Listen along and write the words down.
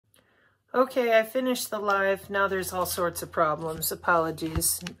Okay, I finished the live. Now there's all sorts of problems.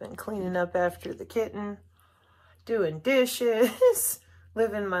 Apologies. I've been cleaning up after the kitten, doing dishes,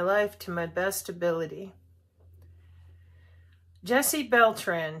 living my life to my best ability. Jesse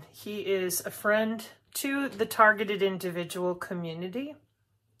Beltran, he is a friend to the targeted individual community.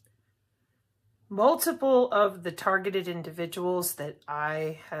 Multiple of the targeted individuals that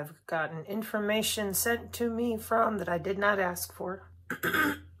I have gotten information sent to me from that I did not ask for.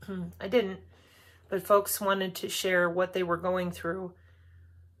 I didn't, but folks wanted to share what they were going through.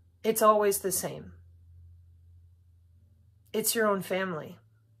 It's always the same. It's your own family.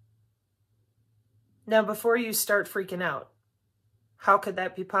 Now, before you start freaking out, how could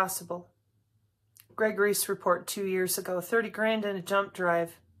that be possible? Greg Reese report 2 years ago, 30 grand in a jump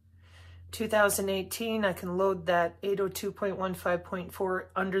drive. 2018, I can load that 802.15.4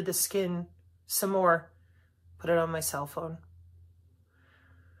 under the skin some more, put it on my cell phone.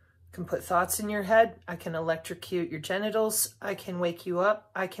 I can put thoughts in your head. I can electrocute your genitals. I can wake you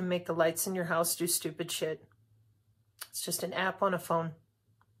up. I can make the lights in your house do stupid shit. It's just an app on a phone.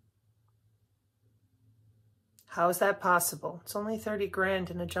 How is that possible? It's only 30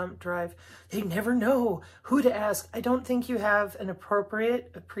 grand in a jump drive. They never know who to ask. I don't think you have an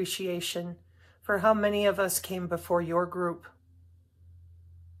appropriate appreciation for how many of us came before your group.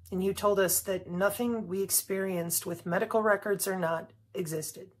 And you told us that nothing we experienced with medical records or not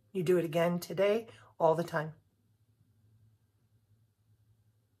existed. You do it again today, all the time.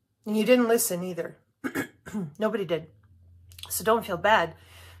 And you didn't listen either. Nobody did. So don't feel bad.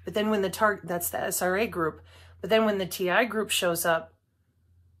 But then when that's the SRA group. But then when the TI group shows up,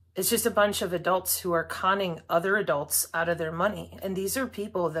 it's just a bunch of adults who are conning other adults out of their money. And these are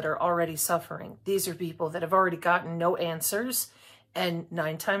people that are already suffering. These are people that have already gotten no answers. And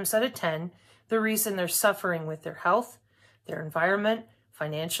 9 times out of 10, the reason they're suffering with their health, their environment,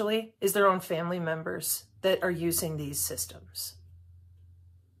 financially, is their own family members that are using these systems.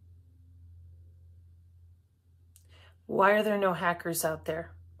 Why are there no hackers out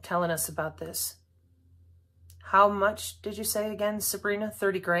there telling us about this? How much did you say again, Sabrina?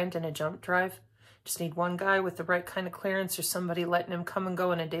 30 grand in a jump drive? Just need one guy with the right kind of clearance or somebody letting him come and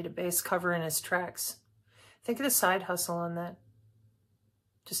go in a database covering his tracks. Think of the side hustle on that.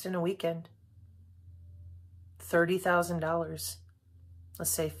 Just in a weekend. $30,000.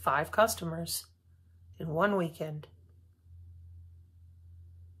 Let's say 5 customers in one weekend.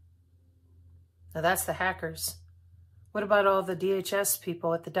 Now that's the hackers. What about all the DHS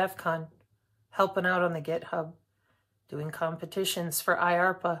people at the DEF CON helping out on the GitHub, doing competitions for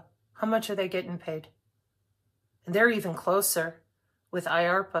IARPA? How much are they getting paid? And they're even closer with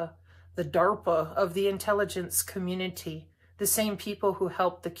IARPA, the DARPA of the intelligence community, the same people who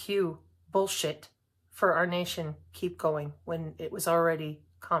helped the Q bullshit for our nation keep going when it was already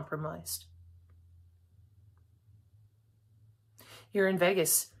compromised. You're in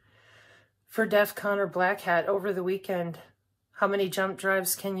Vegas for DEF CON or Black Hat over the weekend. How many jump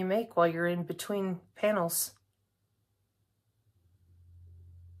drives can you make while you're in between panels?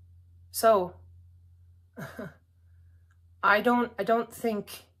 So, I don't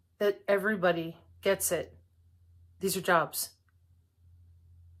think that everybody gets it. These are jobs.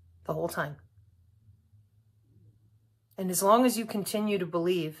 The whole time. And as long as you continue to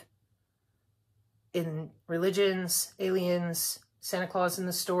believe in religions, aliens, Santa Claus and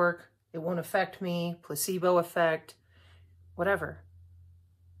the stork, it won't affect me, placebo effect, whatever.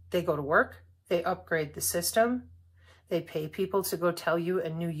 They go to work, they upgrade the system, they pay people to go tell you a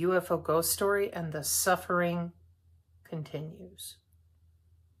new UFO ghost story, and the suffering continues.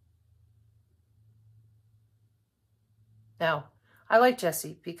 Now, I like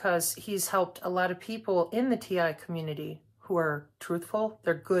Jesse because he's helped a lot of people in the TI community who are truthful.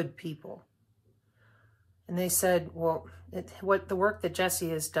 They're good people. And they said, well, what the work that Jesse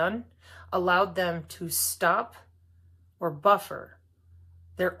has done allowed them to stop or buffer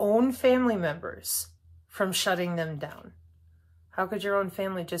their own family members from shutting them down. How could your own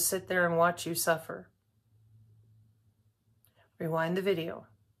family just sit there and watch you suffer? Rewind the video.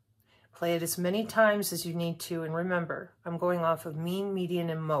 Play it as many times as you need to, and remember, I'm going off of mean, median,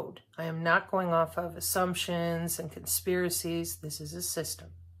 and mode. I am not going off of assumptions and conspiracies. This is a system.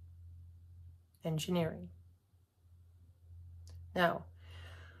 Engineering. Now,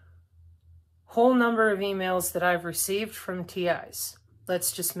 whole number of emails that I've received from TIs.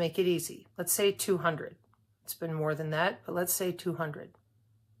 Let's just make it easy. Let's say 200. It's been more than that, but let's say 200.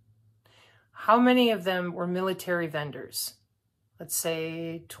 How many of them were military vendors? Let's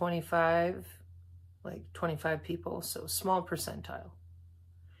say 25, like 25 people, so small percentile.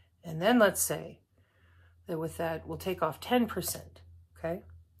 And then let's say that with that, we'll take off 10%, okay?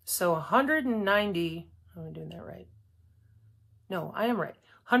 So 190, am I doing that right? No, I am right.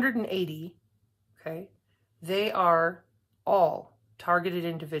 180, okay? They are all targeted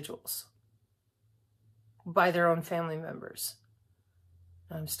individuals by their own family members.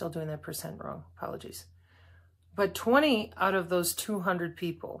 I'm still doing that percent wrong. Apologies. But 20 out of those 200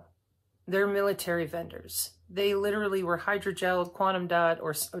 people, they're military vendors. They literally were hydrogelled, quantum dot,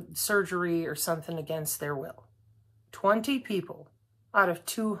 or surgery or something against their will. 20 people out of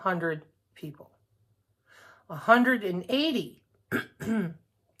 200 people. 180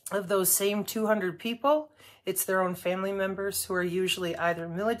 of those same 200 people, it's their own family members who are usually either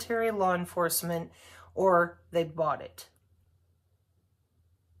military, law enforcement, or they bought it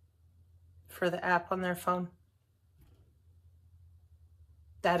for the app on their phone.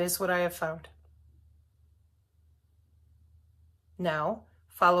 That is what I have found. Now,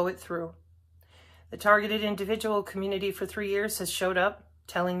 follow it through. The targeted individual community for 3 years has showed up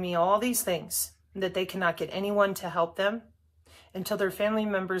telling me all these things, that they cannot get anyone to help them until their family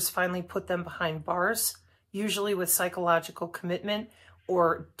members finally put them behind bars, usually with psychological commitment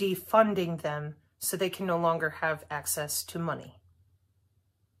or defunding them so they can no longer have access to money.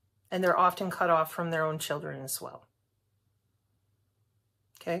 And they're often cut off from their own children as well.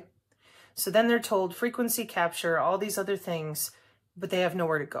 Okay? So then they're told frequency capture, all these other things, but they have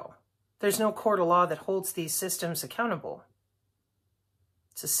nowhere to go. There's no court of law that holds these systems accountable.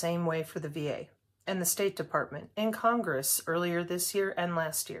 It's the same way for the VA and the State Department and Congress earlier this year and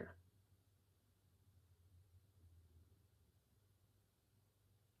last year.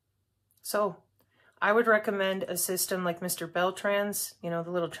 So I would recommend a system like Mr. Beltran's, you know,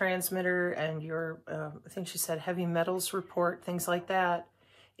 the little transmitter and your, I think she said heavy metals report, things like that.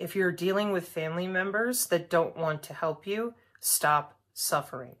 If you're dealing with family members that don't want to help you, stop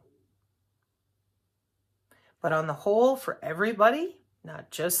suffering. But on the whole, for everybody,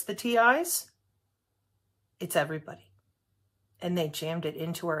 not just the TIs, it's everybody. And they jammed it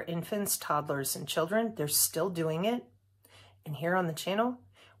into our infants, toddlers, and children. They're still doing it. And here on the channel,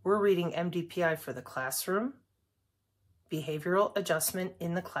 we're reading MDPI for the classroom, behavioral adjustment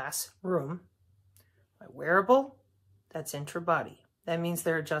in the classroom. My wearable, that's intra-body. That means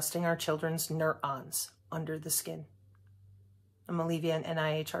they're adjusting our children's neurons under the skin. I'm going to leave you an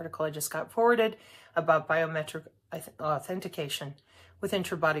NIH article I just got forwarded about biometric authentication with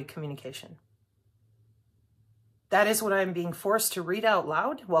intra-body communication. That is what I'm being forced to read out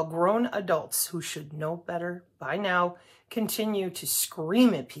loud while grown adults who should know better by now continue to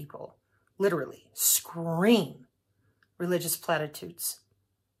scream at people, literally scream religious platitudes.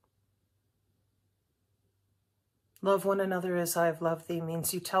 Love one another as I have loved thee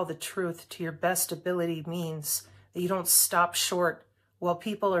means you tell the truth to your best ability, means that you don't stop short while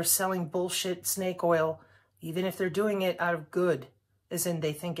people are selling bullshit snake oil, even if they're doing it out of good, as in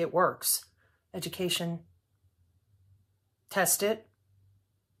they think it works. Education. Test it.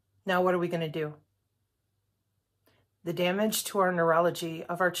 Now what are we going to do? The damage to our neurology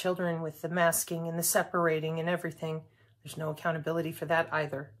of our children with the masking and the separating and everything, there's no accountability for that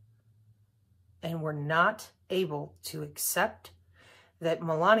either. And we're not able to accept that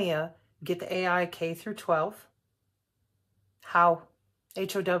Melania get the AI K through 12. How?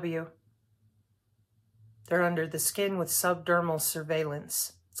 HOW. They're under the skin with subdermal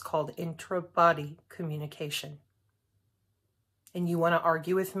surveillance. It's called intra-body communication. And you want to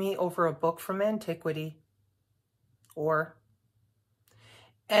argue with me over a book from antiquity or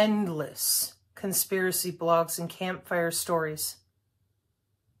endless conspiracy blogs and campfire stories?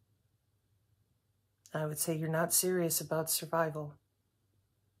 I would say you're not serious about survival.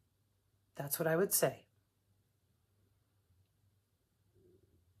 That's what I would say.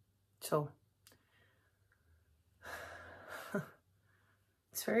 So,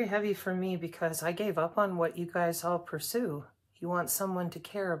 it's very heavy for me because I gave up on what you guys all pursue. You want someone to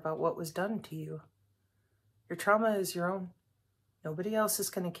care about what was done to you. Your trauma is your own. Nobody else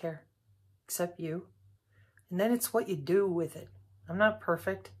is going to care except you. And then it's what you do with it. I'm not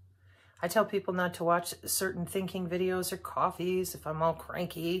perfect. I tell people not to watch certain thinking videos or coffees if I'm all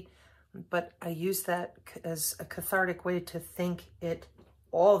cranky, but I use that as a cathartic way to think it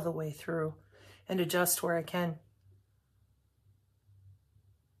all the way through and adjust where I can.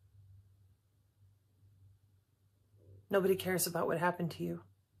 Nobody cares about what happened to you.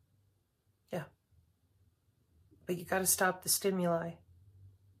 Yeah. But you got to stop the stimuli.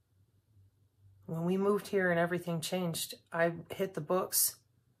 When we moved here and everything changed, I hit the books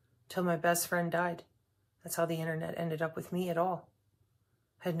till my best friend died. That's how the internet ended up with me at all.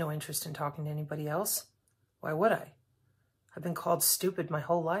 I had no interest in talking to anybody else. Why would I? I've been called stupid my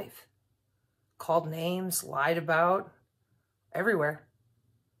whole life. Called names, lied about, everywhere.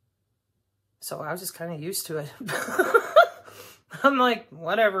 So I was just kind of used to it. I'm like,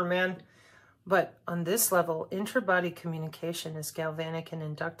 whatever, man. But on this level, intra-body communication is galvanic and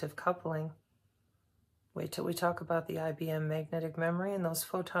inductive coupling. Wait till we talk about the IBM magnetic memory and those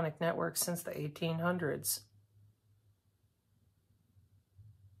photonic networks since the 1800s.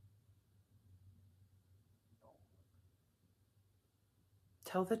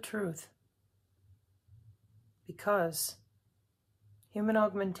 Tell the truth. Because human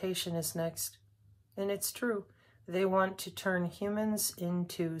augmentation is next. And it's true. They want to turn humans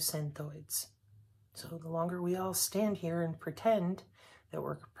into centoids. So the longer we all stand here and pretend that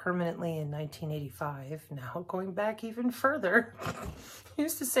we're permanently in 1985, now going back even further, I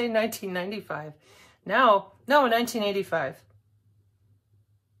used to say 1995. Now, no, 1985.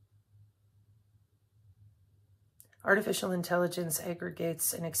 Artificial intelligence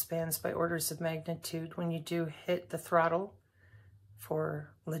aggregates and expands by orders of magnitude. When you do hit the throttle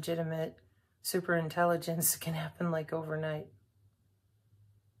for legitimate superintelligence, it can happen like overnight.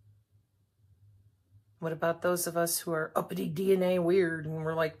 What about those of us who are uppity DNA weird and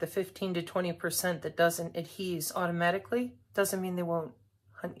we're like the 15 to 20% that doesn't adhere automatically? Doesn't mean they won't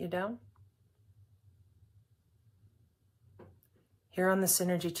hunt you down. Here on the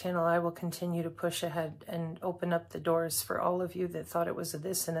Synergy channel, I will continue to push ahead and open up the doors for all of you that thought it was a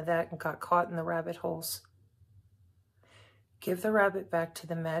this and a that and got caught in the rabbit holes. Give the rabbit back to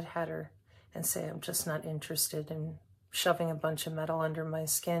the Mad Hatter and say, I'm just not interested in shoving a bunch of metal under my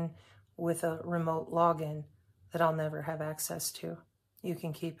skin with a remote login that I'll never have access to. You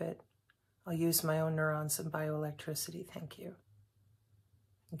can keep it. I'll use my own neurons and bioelectricity, thank you.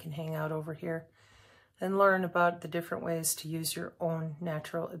 You can hang out over here and learn about the different ways to use your own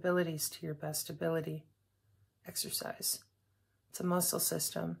natural abilities to your best ability. Exercise. It's a muscle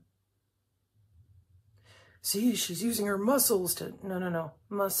system. See, she's using her muscles to... No.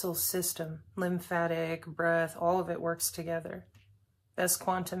 Muscle system. Lymphatic, breath, all of it works together. Best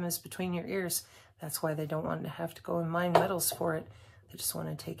quantum is between your ears. That's why they don't want to have to go and mine metals for it. They just want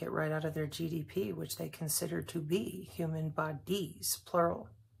to take it right out of their GDP, which they consider to be human bodies, plural.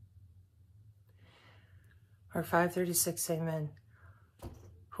 Or 536, amen.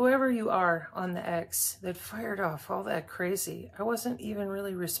 Whoever you are on the X that fired off all that crazy, I wasn't even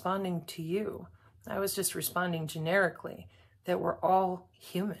really responding to you. I was just responding generically that we're all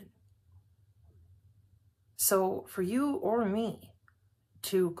human. So for you or me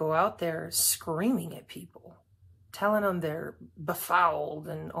to go out there screaming at people, telling them they're befouled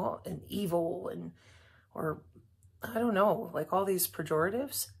and evil or I don't know, like all these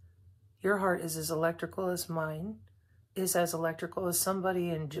pejoratives, your heart is as electrical as mine, is as electrical as somebody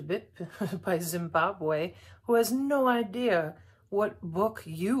in Djibouti by Zimbabwe who has no idea what book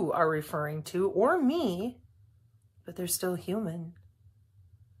you are referring to, or me, but they're still human.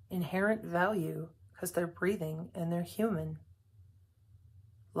 Inherent value, because they're breathing and they're human.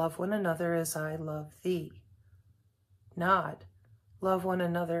 Love one another as I love thee. Not love one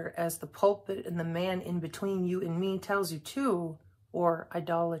another as the pulpit and the man in between you and me tells you to, or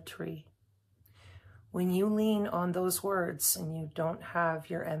idolatry. When you lean on those words and you don't have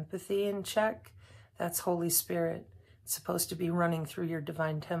your empathy in check, that's Holy Spirit. It's supposed to be running through your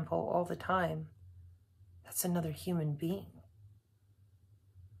divine temple all the time. That's another human being.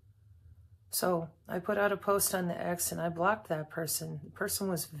 So I put out a post on the X and I blocked that person. The person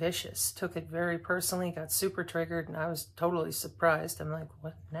was vicious, took it very personally, got super triggered, and I was totally surprised. I'm like,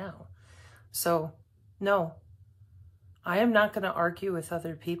 what now? So, no. I am not going to argue with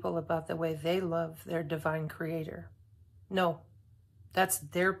other people about the way they love their divine creator. No, that's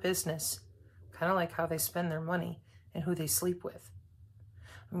their business. Kind of like how they spend their money and who they sleep with.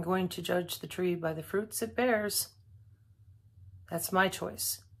 I'm going to judge the tree by the fruits it bears. That's my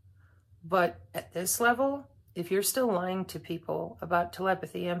choice. But at this level, if you're still lying to people about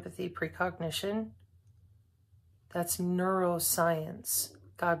telepathy, empathy, precognition, that's neuroscience.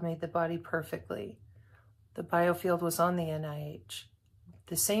 God made the body perfectly. The biofield was on the NIH.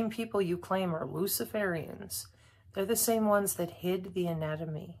 The same people you claim are Luciferians, they're the same ones that hid the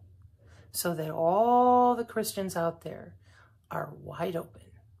anatomy so that all the Christians out there are wide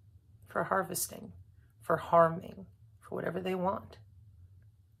open for harvesting, for harming, for whatever they want.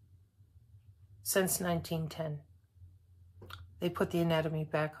 Since 1910. They put the anatomy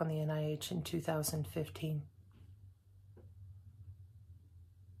back on the NIH in 2015.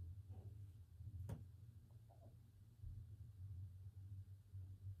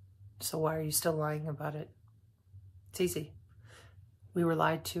 So why are you still lying about it? It's easy. We were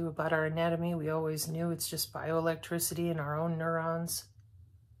lied to about our anatomy. We always knew it's just bioelectricity in our own neurons.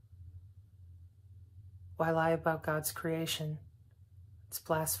 Why lie about God's creation? It's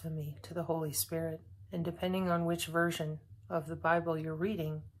blasphemy to the Holy Spirit. And depending on which version of the Bible you're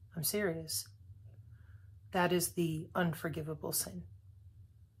reading, I'm serious, that is the unforgivable sin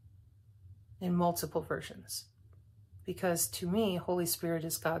in multiple versions. Because to me, Holy Spirit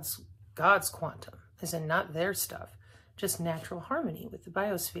is God's quantum, as in not their stuff, just natural harmony with the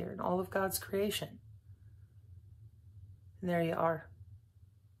biosphere and all of God's creation. And there you are.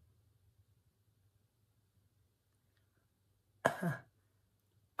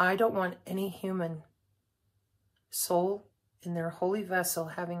 I don't want any human soul in their holy vessel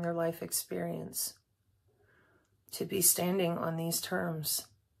having their life experience to be standing on these terms.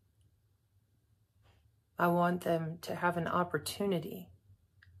 I want them to have an opportunity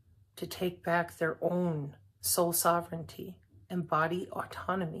to take back their own soul sovereignty and body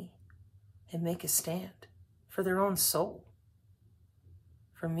autonomy and make a stand for their own soul.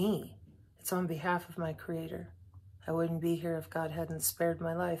 For me, it's on behalf of my Creator. I wouldn't be here if God hadn't spared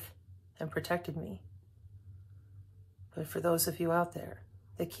my life and protected me. But for those of you out there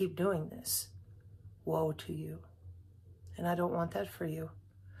that keep doing this, woe to you. And I don't want that for you.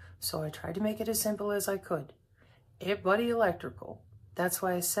 So I tried to make it as simple as I could. Buddy electrical. That's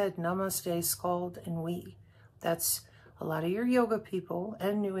why I said namaste, scald, and we. That's a lot of your yoga people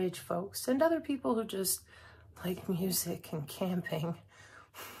and New Age folks and other people who just like music and camping.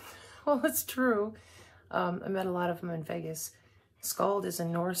 Well, it's true. I met a lot of them in Vegas. Scald is a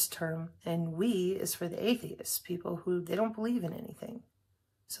Norse term, and we is for the atheists, people who they don't believe in anything.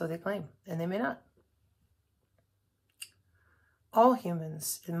 So they claim, and they may not. All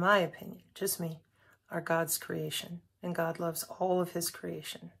humans, in my opinion, just me, are God's creation, and God loves all of his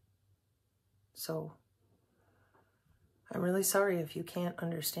creation. So I'm really sorry if you can't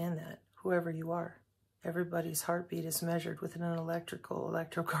understand that, whoever you are. Everybody's heartbeat is measured with an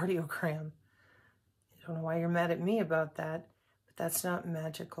electrocardiogram. I don't know why you're mad at me about that, but that's not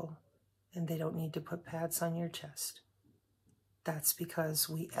magical, and they don't need to put pads on your chest. That's because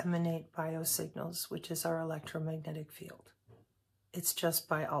we emanate biosignals, which is our electromagnetic field. It's just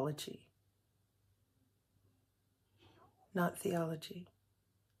biology, not theology.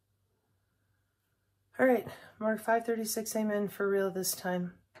 All right, Mark 5:36, amen, for real this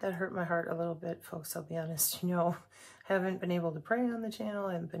time. That hurt my heart a little bit, folks, I'll be honest. You know, I haven't been able to pray on the channel.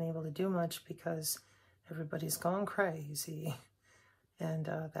 I haven't been able to do much because everybody's gone crazy. And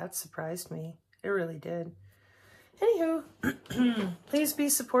that surprised me. It really did. Anywho, please be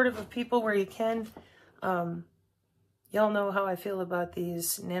supportive of people where you can. Y'all know how I feel about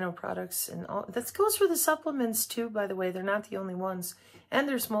these nano products, and all that goes for the supplements too, by the way. They're not the only ones. And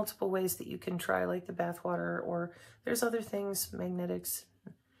there's multiple ways that you can try, like the bathwater, or there's other things, magnetics.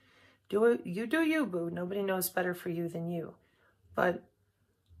 Do it, you do you, boo. Nobody knows better for you than you. But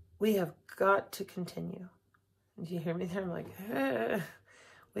we have got to continue. Do you hear me there? I'm like,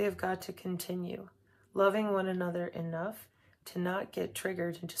 we have got to continue loving one another enough to not get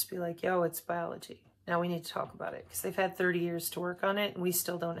triggered and just be like, yo, it's biology. Now we need to talk about it, because they've had 30 years to work on it, and we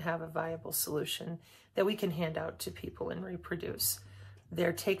still don't have a viable solution that we can hand out to people and reproduce.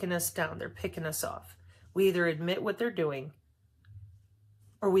 They're taking us down. They're picking us off. We either admit what they're doing,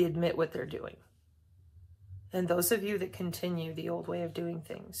 or we admit what they're doing. And those of you that continue the old way of doing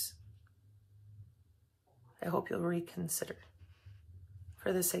things, I hope you'll reconsider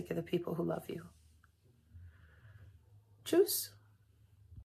for the sake of the people who love you. Tschüss.